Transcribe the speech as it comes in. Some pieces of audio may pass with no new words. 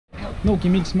No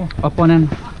gimmicks mo. Opponent.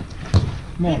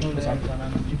 Mo.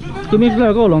 Gimmicks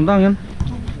là có lòng tăng nhá.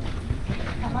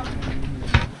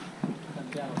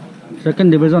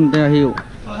 Second division there hill.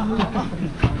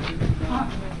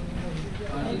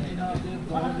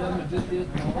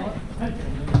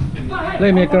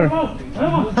 Playmaker.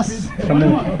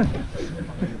 Kamu.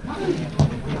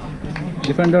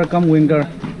 Defender come winger.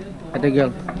 Attacker.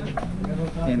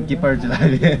 And keeper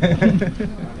jelai.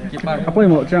 Keeper. Apa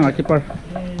yang mau cakap keeper?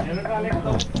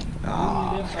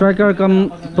 Striker come,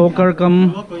 talker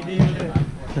come.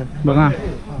 Banga.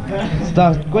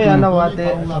 Start. Kau yang nak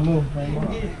wate.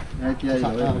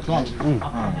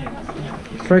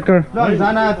 Striker. Lawan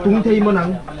sana Tluangte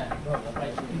menang.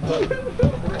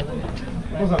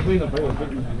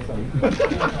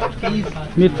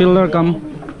 Midfielder come,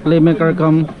 playmaker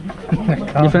come,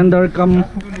 defender come,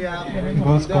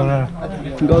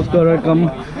 goal scorer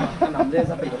come.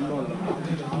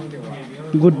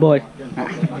 Good boy.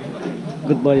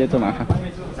 Good boy itu mah.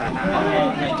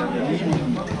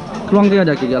 Tluangte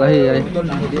ada kerja lagi.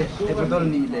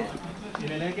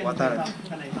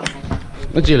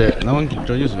 Macam le, nampak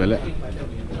kita just bela.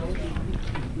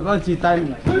 Kalau cerita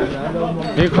ni.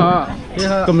 Eka,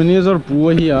 communizer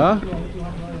buah ya.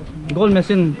 Goal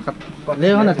machine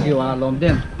lewat nak jiwa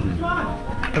lomden.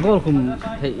 Goal kum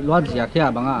luar jia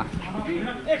kia banga.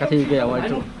 Kasih ke awal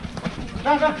tu.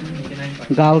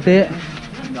 Galte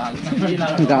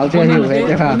hiu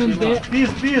je kan.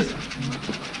 Peace.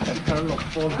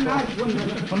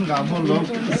 Con gà buồn luôn.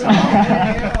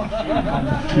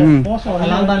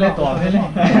 Lang ta lên tỏa thế này.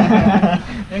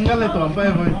 Em ngắt lên tỏa bay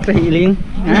rồi. Tỷ lính.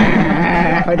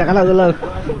 Phải đặt cái nào rồi.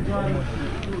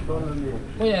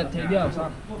 Có gì thì điều sao?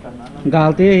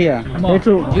 Galte hiu.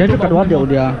 Thế chú cả đoát điều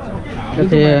dia.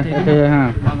 Thế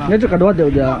ha. Thế chú cả đoát điều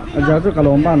dia. Giờ chú cả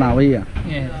lomba nào vậy?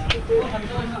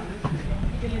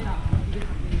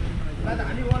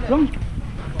 Long.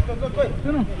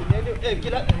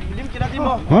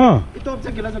 Ha? Itu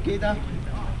apa kira kita?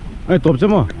 Top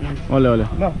cuma. Oleh.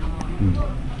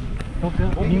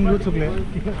 Minggu cukle.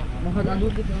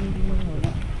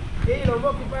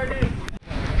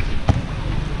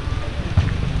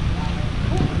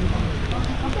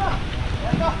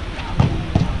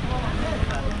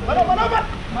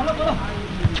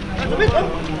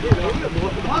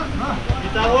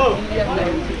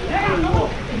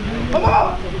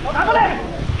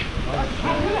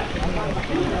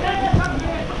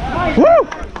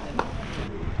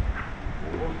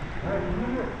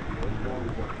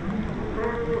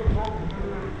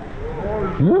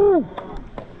 Woo!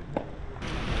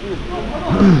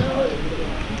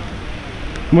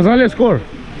 Masalah skor?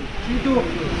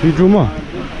 3-2 mah.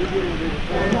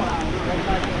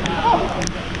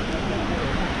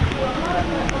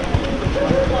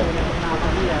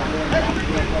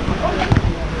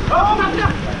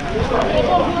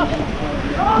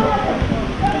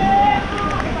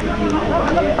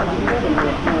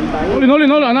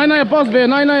 Nolin, nai pass be,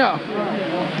 nai ya.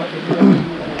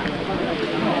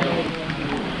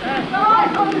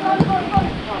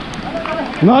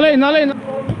 Nolin.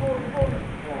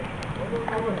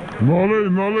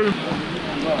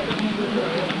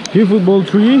 Here football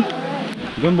 3,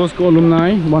 DONBOSCO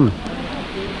alumni 1.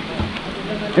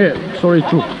 Sorry,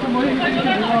 2.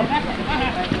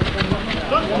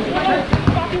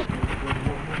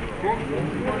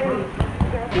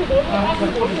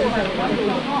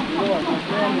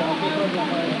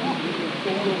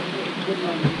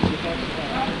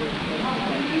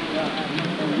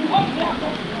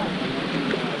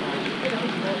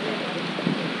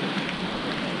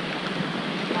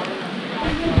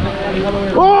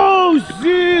 Oh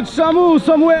shit,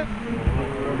 Samuel.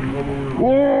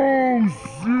 Oh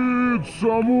shit,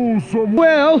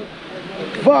 Samuel.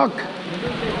 Fuck.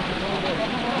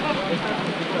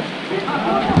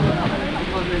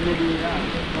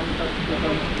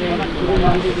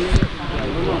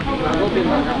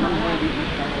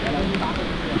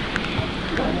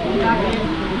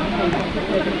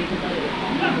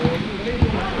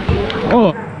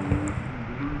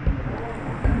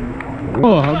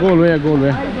 Goal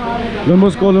way.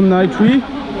 DONBOSCO alumni 3,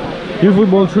 youth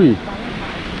football 3.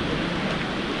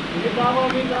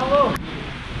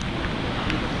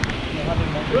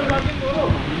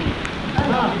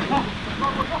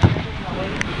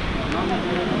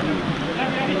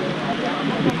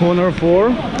 Corner 4,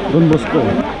 DONBOSCO.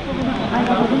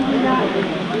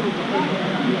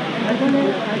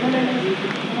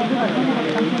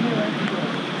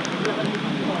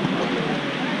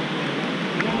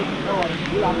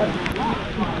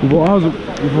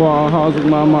 Wah hazuk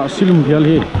mama silum gyal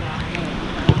he.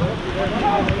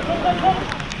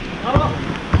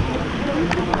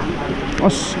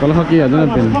 As kalau kaki ada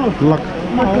pen lak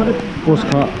pos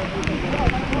ka.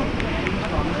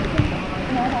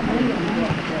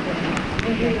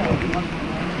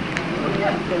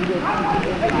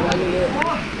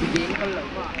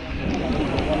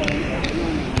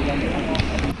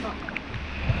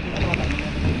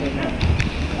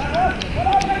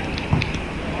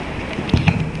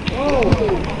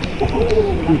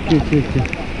 Okay.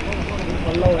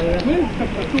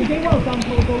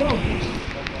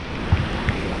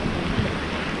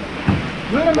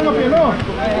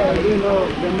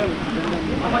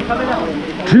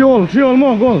 Triol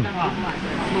more goal.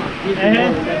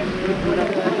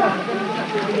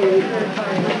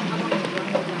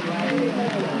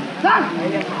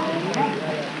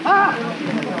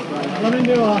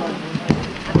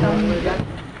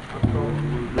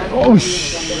 Oh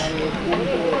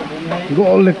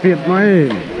goal lepit mai.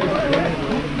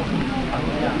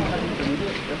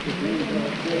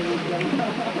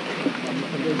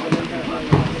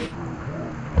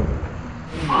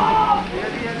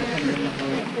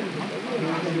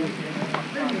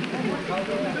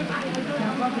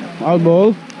 Out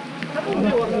ball.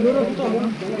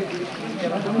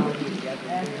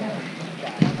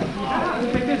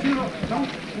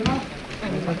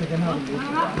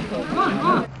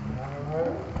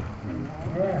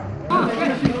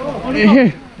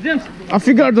 I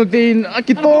figured that in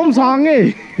Akitom sang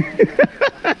eh.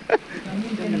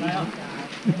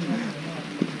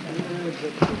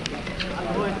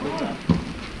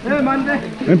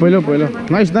 Polo.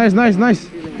 Nice.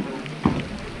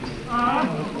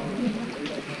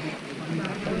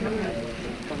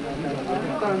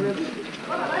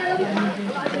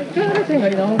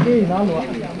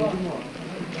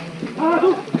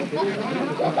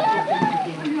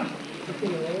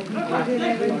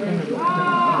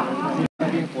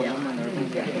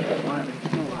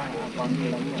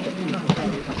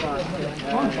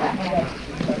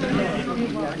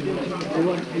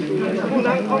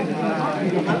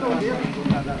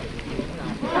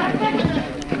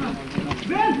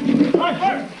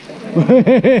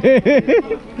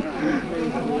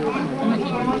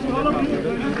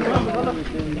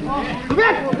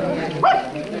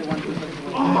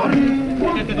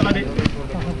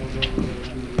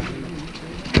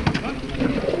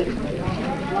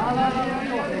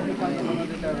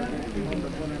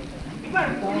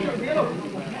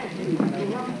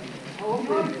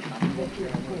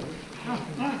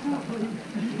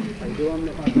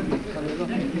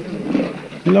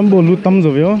 Lambo lu tam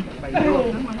rồi vậy?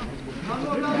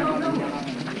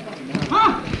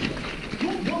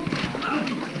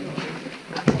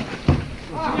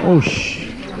 Oh sh.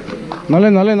 Nale.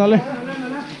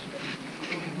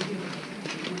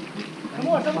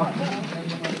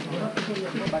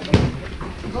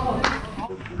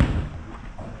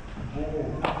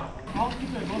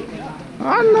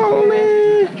 Ah no me.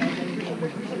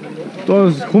 To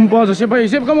kumpa sa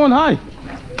sip, come on, hi.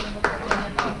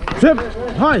 Sip,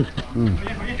 hi.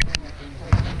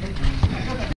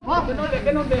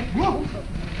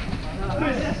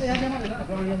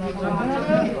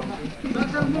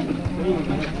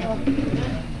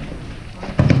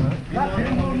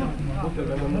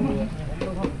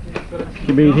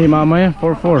 Kibay thi mamaya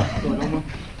 4-4.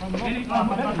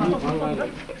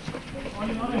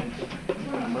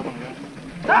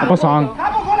 Apa sang?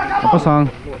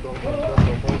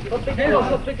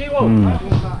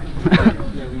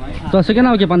 So second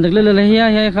out ke pandak le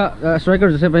hiya kha striker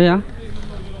jose bhaiya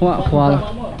Khual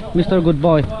Mr. Good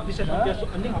Boy.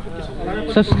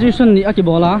 Substitution ni aki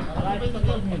bola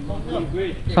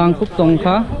sang Khuptong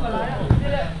kha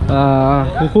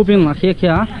khupin akhe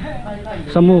kya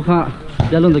samu kha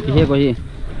jalun ki he ko hi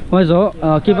hoi zo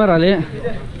keeper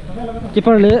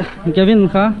le Kevin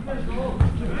kha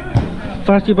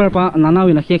first keeper pa Nanau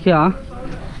na khe kya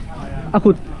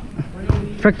akut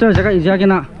fracture jaga ija ke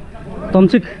na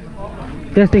tomchik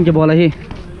testing ke bola hi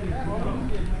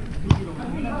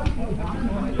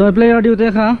to player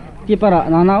duty kha keeper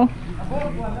Nanau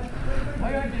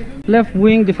left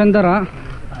wing defender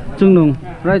Chungnung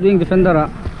right wing defender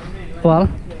Khual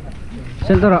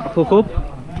center Khup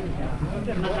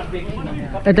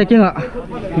attacking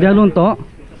Biaklun to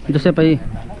Joseph ai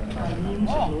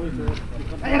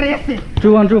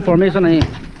 2-1-2 formation ai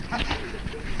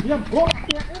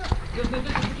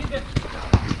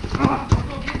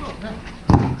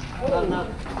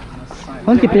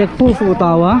Hon ki pek fu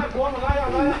tawa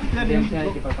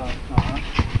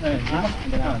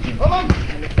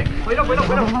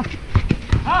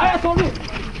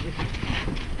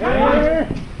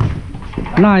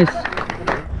Nice.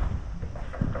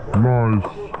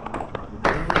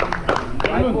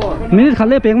 minute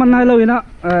khale peng man nai lo ina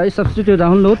substitute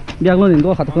down load biaklun in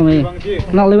go khat ko mai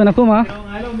nak le na ko ma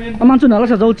aman chu na la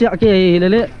sa zo che ke le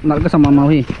le nak ka sama mau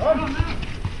hi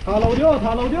thả lâu điêu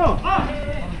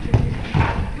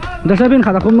da sabin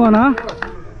khata kum no na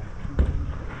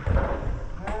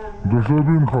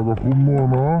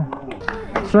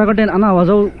striker ten ana wa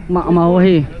zo ma ma ho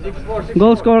hi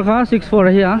goal score kha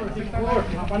 6-4 hi ha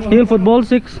hill football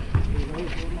 6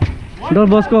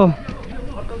 DONBOSCO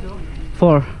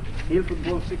 4 hill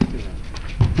football 6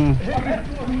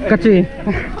 kachi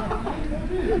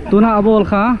tuna abol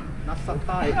kha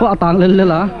po atang lel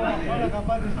lela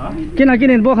kina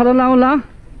kinin bo khadon laun la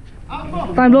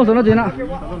time lo so na dina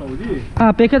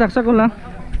pe khe dak sakon la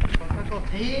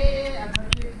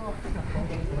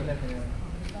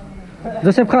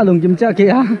Joseph kha lung kim cha ke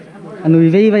a anui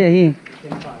vei vai hi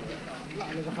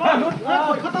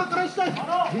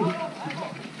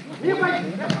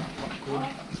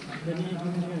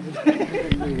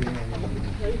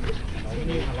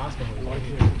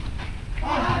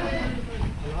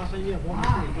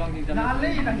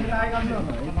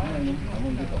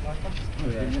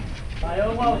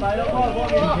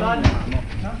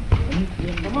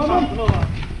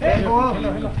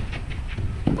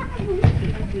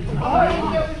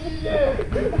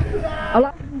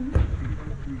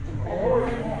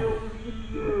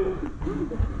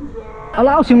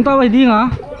ala au sim tao ai đi hả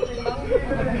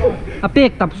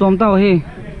apek tập som tao hi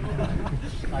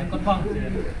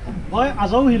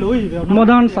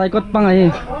modern cycle pang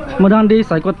ai modern day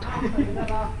cycle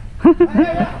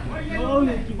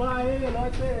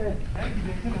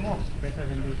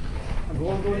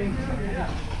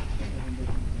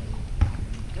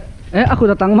aku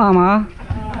datang mama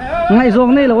ngai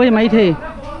zong nei loi mai the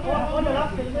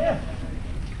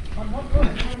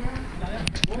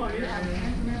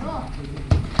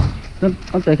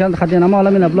anh thấy khăn khăn nào mà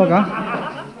mình làm blog á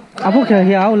phúc khéo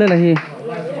héo lên là gì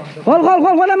khol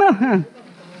làm nữa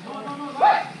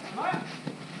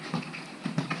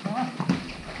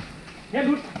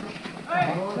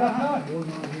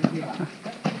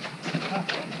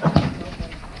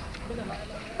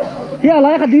ya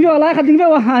lai khading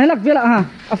view ha helak vela ha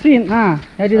afrin ha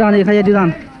ya di dan ya di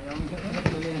dan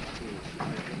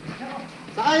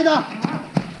sai da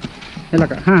helak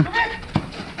ha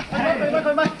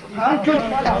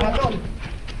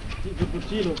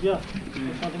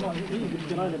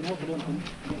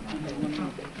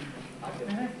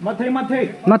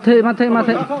Mate.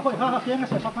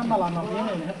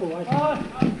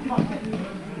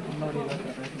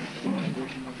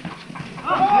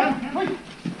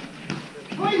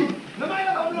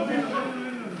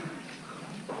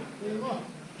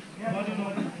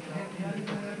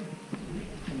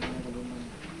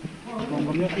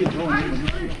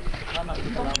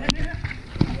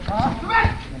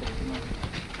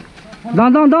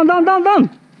 Down.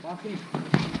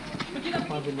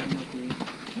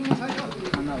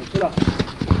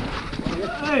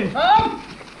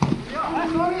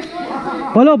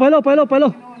 Palo.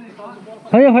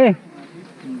 Hay.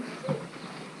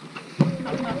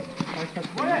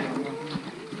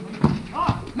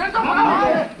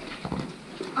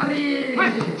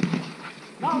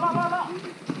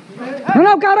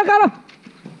 Nanau karo.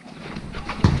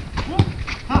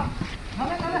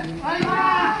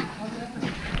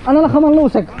 Ano la khamang lo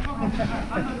sek.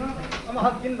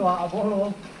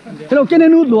 Hello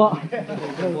kenen ud lo.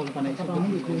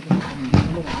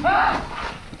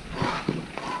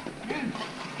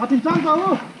 Atin chang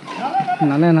sao.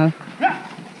 Nale.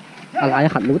 Alai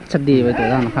khat lut chad di vai to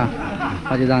dan kha.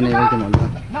 Pa ji dan ne vai ke mon.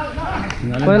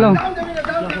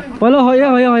 Palo hoy.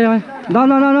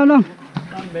 Down.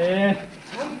 Be.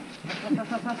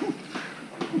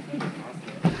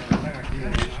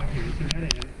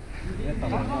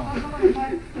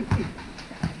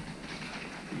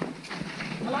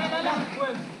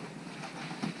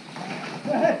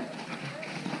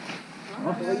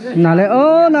 Nale.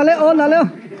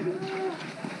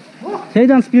 Thế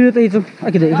dan spirit ấy chứ,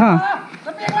 ai kể ha.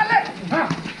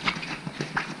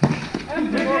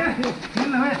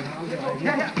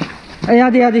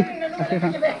 Ai đi.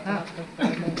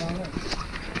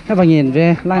 Các bạn nhìn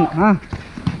về line ha.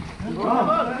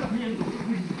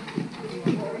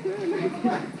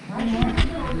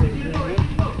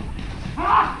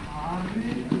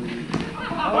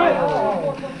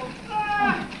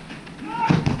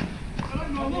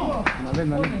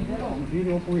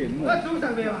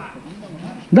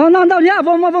 Đâu nhá,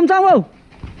 vòng trong không?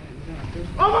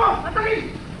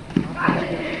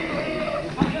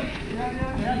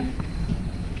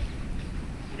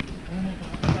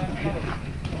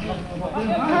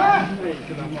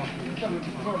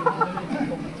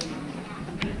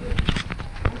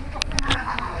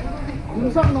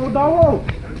 Sắc nấu đau.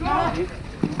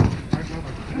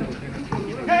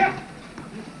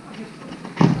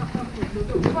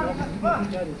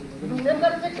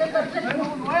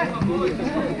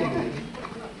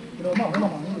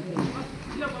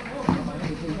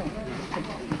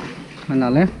 Mana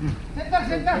le?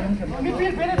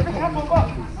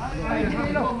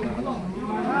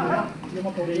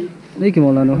 Đây cái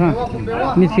món là nó ha.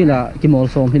 Midfield là cái món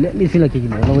xôm, midfield là cái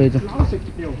món nó về chứ.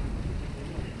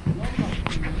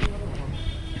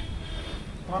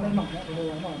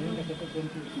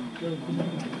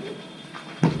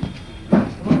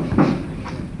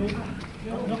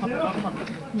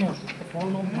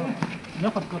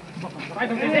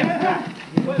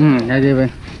 Hay đi vậy.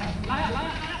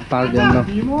 Par điểm đâu.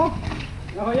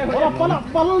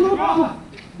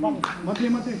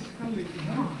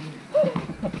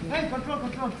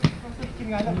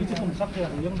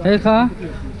 Hey kha,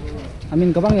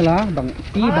 amin kabang ila bang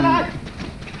pi bang.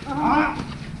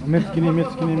 Met kini.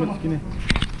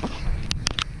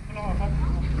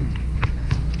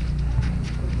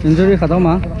 Injury khatam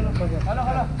ma.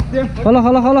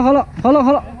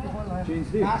 Hala.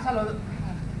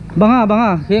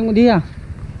 Banga, keng dia.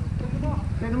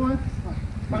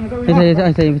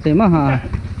 Saya mah ha.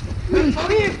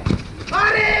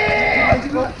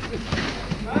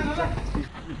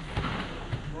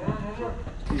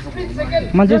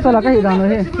 Manchester là cái gì đó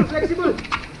nữa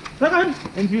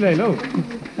Enfield này lâu.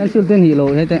 Enfield tên hỉ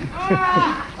lộ thế tệ.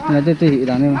 Là tên hỉ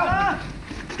đó nữa.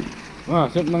 À,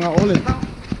 xếp năng áo lên.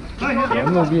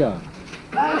 Kém luôn kia.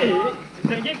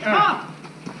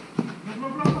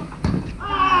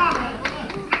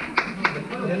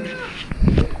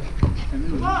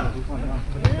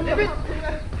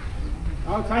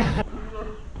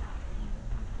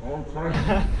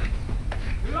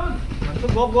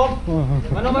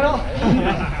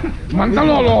 Mắn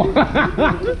tao lò.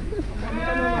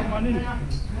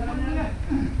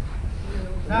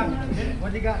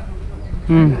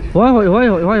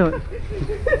 Hoi.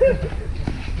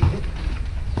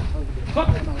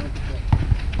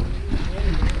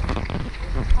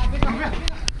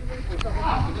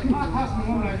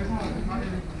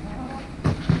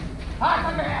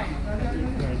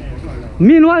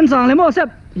 Meanwhile sang le mo sep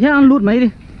hian lut mai di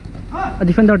a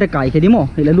defender te kai khedi mo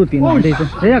hele lut pi ma de se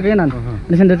re ya ke nan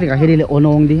defender te kai khedi le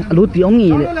onong di lut pi ong ngi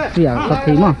le sia sak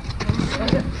thei ma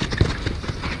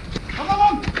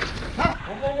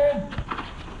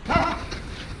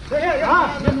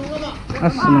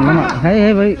as lama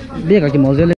hai vai dia ka ki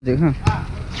mo je le de ha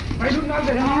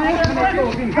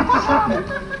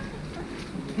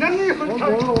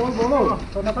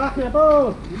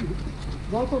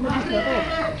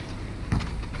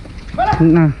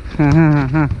Nah,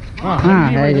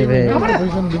 hai về.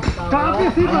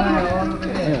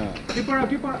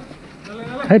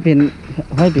 Hai pin,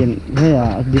 hai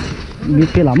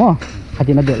midfield lắm à? Hãy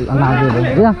tìm được anh nào rồi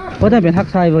đấy à? Có thể biến hack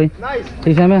sai với.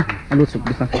 Thì xem em, anh lút sụp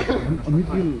đi sao?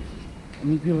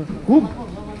 Midfield. Khúc.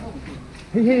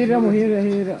 Hey ra mo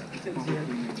hey ra.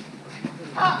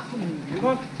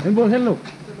 Em bol hello.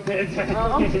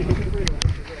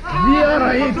 Dia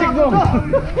rai check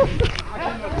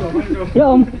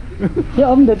dong. Ya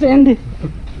om để chen đi.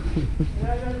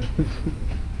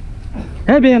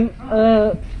 Hey bên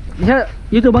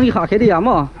YouTube bang khá cái đi ám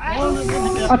à?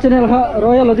 Channel ha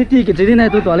Royal Loditi cái gì này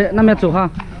tôi toilet 5 mét số ha.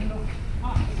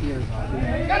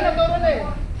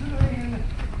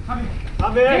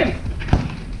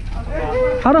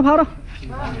 Phá đó.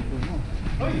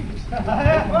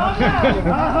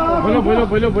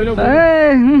 Boleh.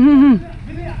 Ê.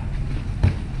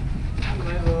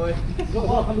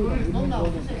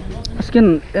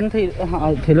 Skin en thấy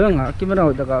luôn à? Cái bắt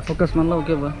đầu được focus man lâu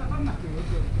kia vậy.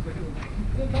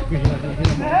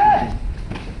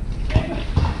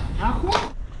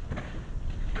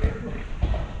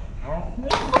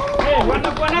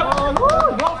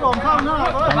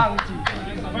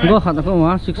 Go khát không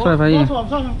á? 6-5 hay.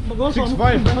 6-5.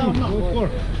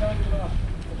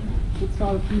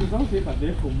 FUTSAL FOOTBALL sẽ phải để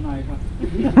khủng này thôi.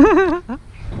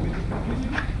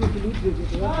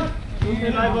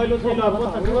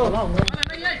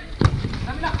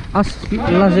 As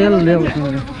lazel leo.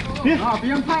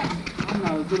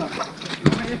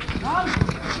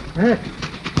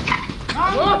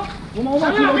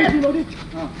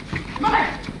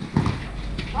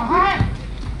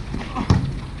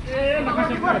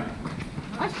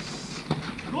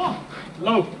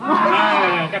 Lâu.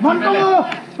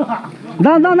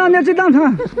 Dan nhớ chứ dan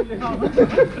ha.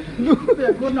 Lúc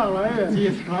tiền con nào đấy.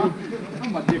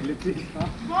 Không mà điểm liệt gì.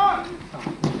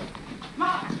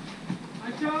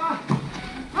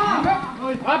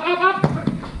 Up.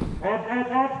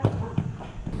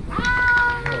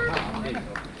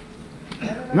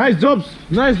 Nice jobs,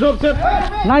 Seth.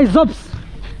 Nice jobs.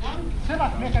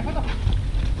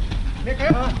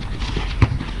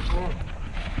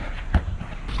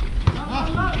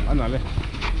 Anh nói lên.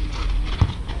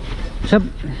 Sắp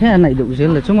hè này được gì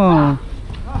là chúng mà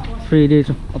free đi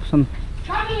cho option.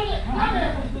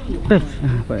 Pep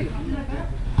vậy.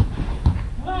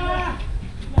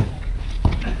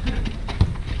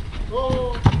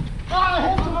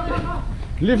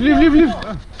 Lift.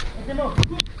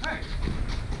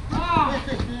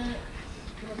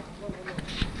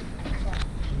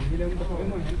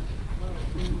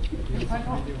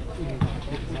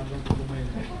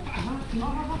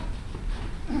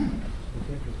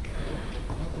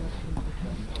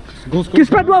 Go score.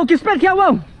 Kiss spread khéo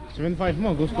không? 7-5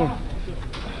 more, go score.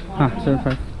 À,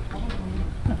 7-5.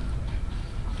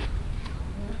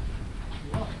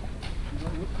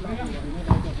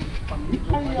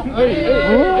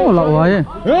 Ô, lậu rồi.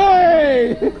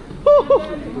 Hey!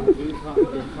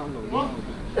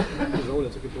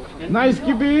 Nice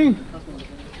keeping.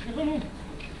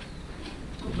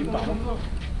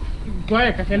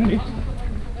 Quay cái khen đi.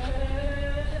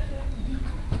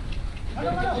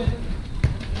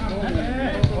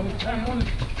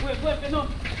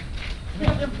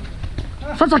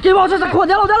 Sát kia bao, sát khuôn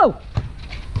đéo đâu.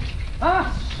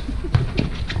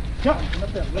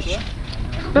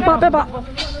 Pepa.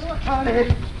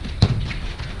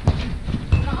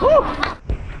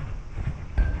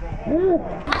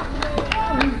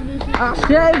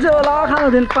 Xe giờ lá khá là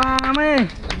đến pa mày.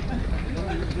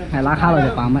 Hay lá khá là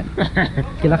đến pa mày.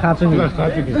 Cái lá khá chứ.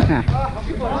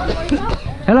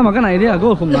 Thế là mà cái này đi à,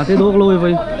 cô không nói thế đố lôi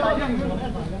với.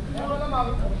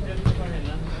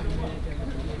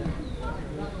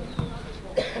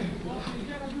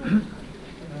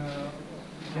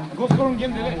 Go score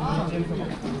game dele.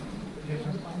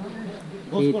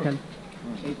 Go score.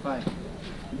 8-5.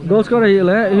 Goal score này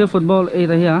là here football 8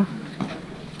 là here.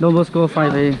 DONBOSCO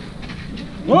 5 là.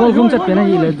 Goal không chất cái này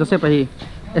là Joseph là.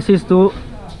 Assist to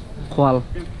Khual.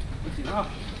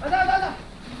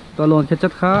 Tôi luôn cái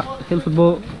chất khá here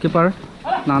football keeper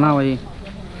Nanau là.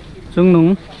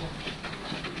 Chungnung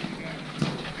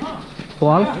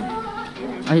Khual.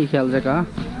 Ai Hauzel GK.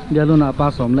 Biaklun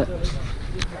pass home le.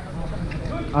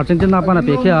 Argentina pan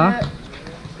pe khia.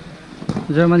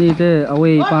 Germany te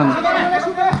away pan.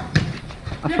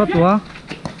 Aswatwa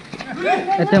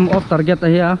attempt off target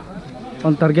here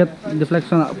on target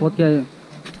deflection pot ke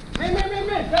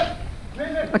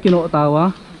akino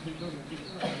tawa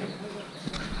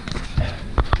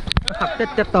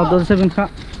tet tàu don 7 kha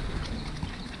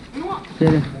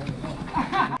thế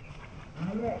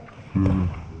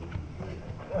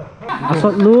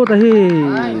aswat lu tahi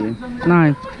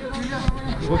 9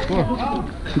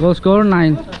 goal score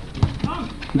 9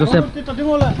 Joseph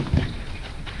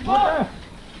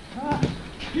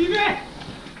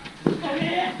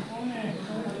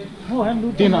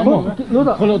Tin nào mua? Lút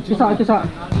rồi. Cái sạ.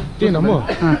 Tin nào mua?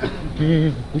 À.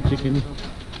 Cái cục chiếc này.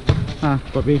 À.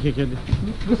 Có bên kia đi.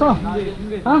 Cái sao?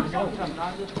 Hả?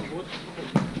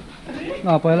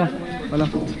 Nào, phải là.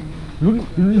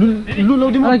 Lút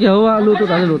lâu đi mà. Ai kiểu lút tôi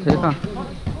đã lút thế cả.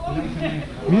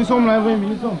 Mình xong lại với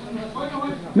mình xong.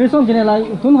 Mình xong cái này là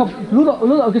không học lút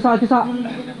ở cái sạ.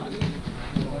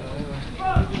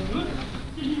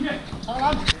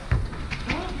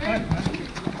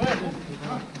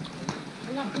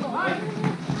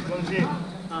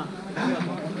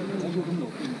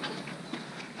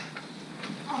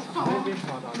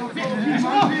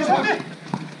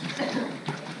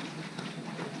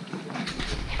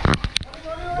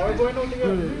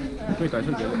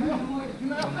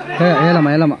 Thế là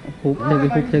mày làm ạ. Khúc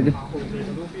thế đi.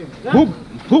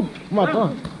 Khúc mà to.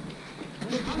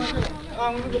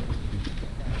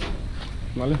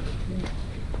 Nói lên.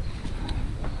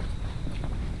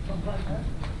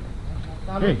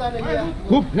 Hey,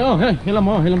 Khúc, no, hey,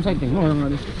 làm sai tỉnh rồi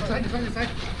đi. Sai.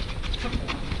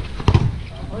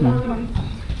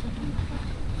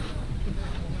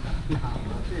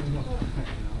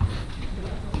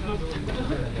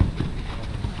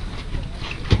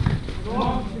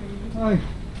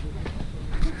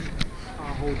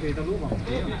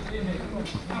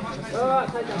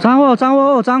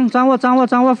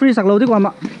 Trang vào free sạc lâu đi qua mà.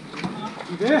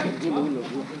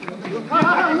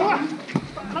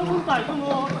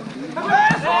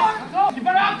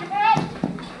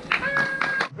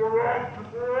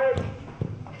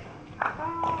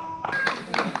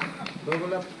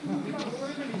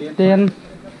 Ten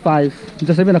 5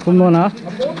 just sabi na kumno na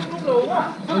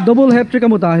double hat trick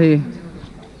amuta hi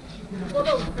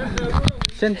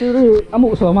century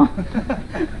amu so ma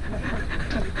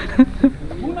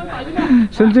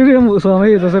Century mu so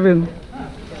mai to seven.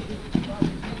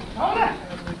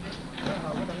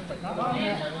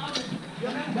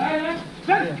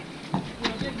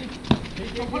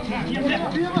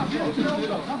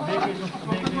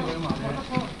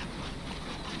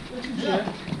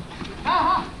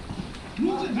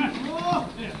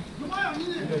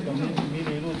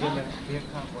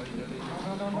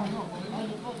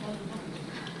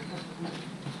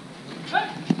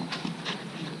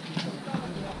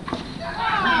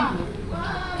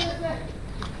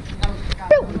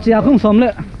 Chia không xóm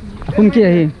lệ, không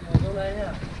kia gì.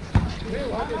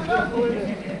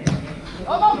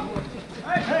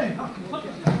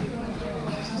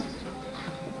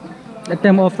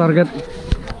 Attempt off target.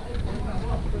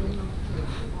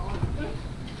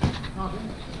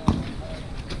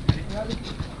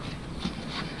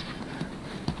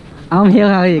 Ông hiểu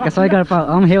hả gì? Cái xoay cờ phao,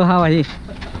 ông hiểu hả gì?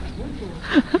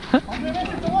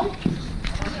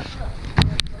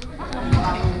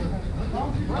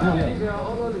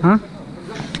 Hả?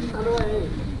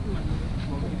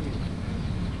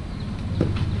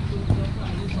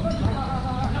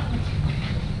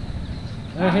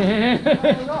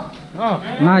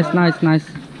 Nice, nice, nice,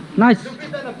 nice.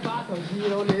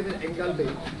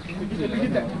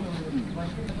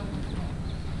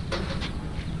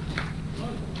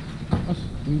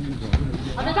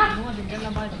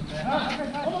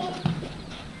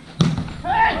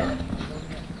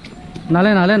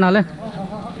 Nale.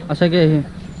 Asa ke?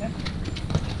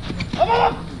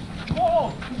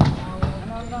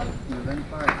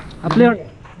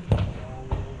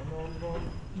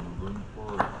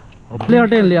 Player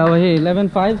 10 लिया हुआ है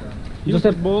 11-5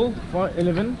 Joseph Ball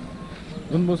 11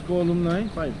 Don Bosco alumni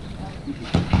 5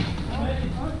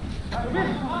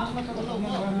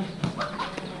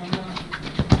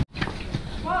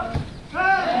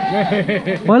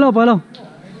 Polo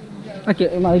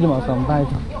okay mari cuma sampai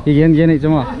gini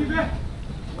cuma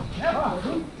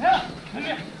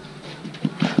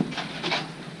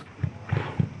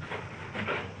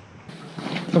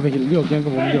có phải hiểu chứ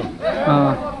không hiểu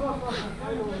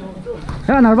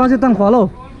anh nào bao nhiêu tăng khóa lâu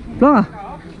đúng à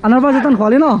anh nào bao nhiêu tăng khóa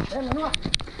lên nó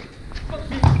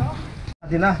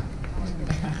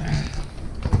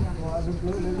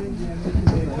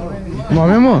mà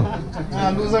mấy mò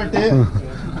loser te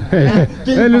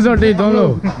hey loser te don't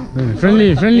know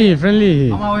friendly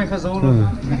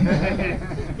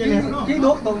cái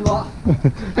đốt tông đó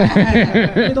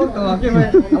cái đốt tông kia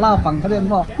mày lao phẳng cái đêm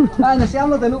đó ai là xem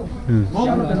nó tới lúc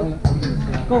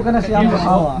cô cái này xem được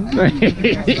sao à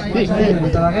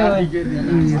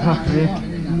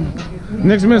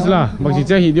next match là bác sĩ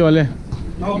chơi hit đi vào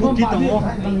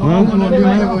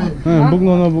book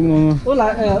no ô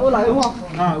lại đúng không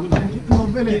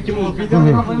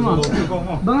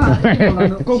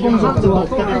cô công sát rồi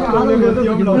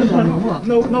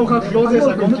no khác close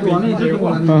là công chủ này chứ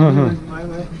không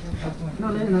nó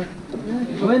lên này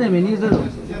với này mình đi rồi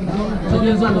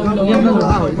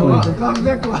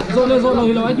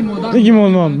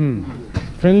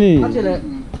friendly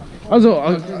also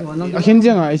hiện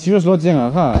trạng à serious lot trạng à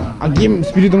ha a game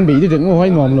spirit dong bị đi được ngồi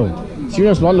nòm rồi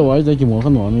serious lot rồi tại cái mùa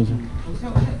khăn nòm này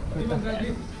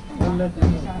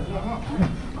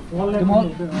cái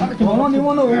món nếu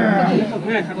món đâu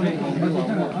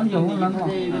anh nhiều hơn lắm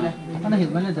rồi anh hiện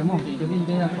vấn đề thế mà cái bên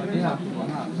đây là cái là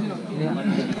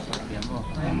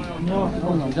nó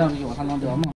nằm trong nhiều khăn ngon được mà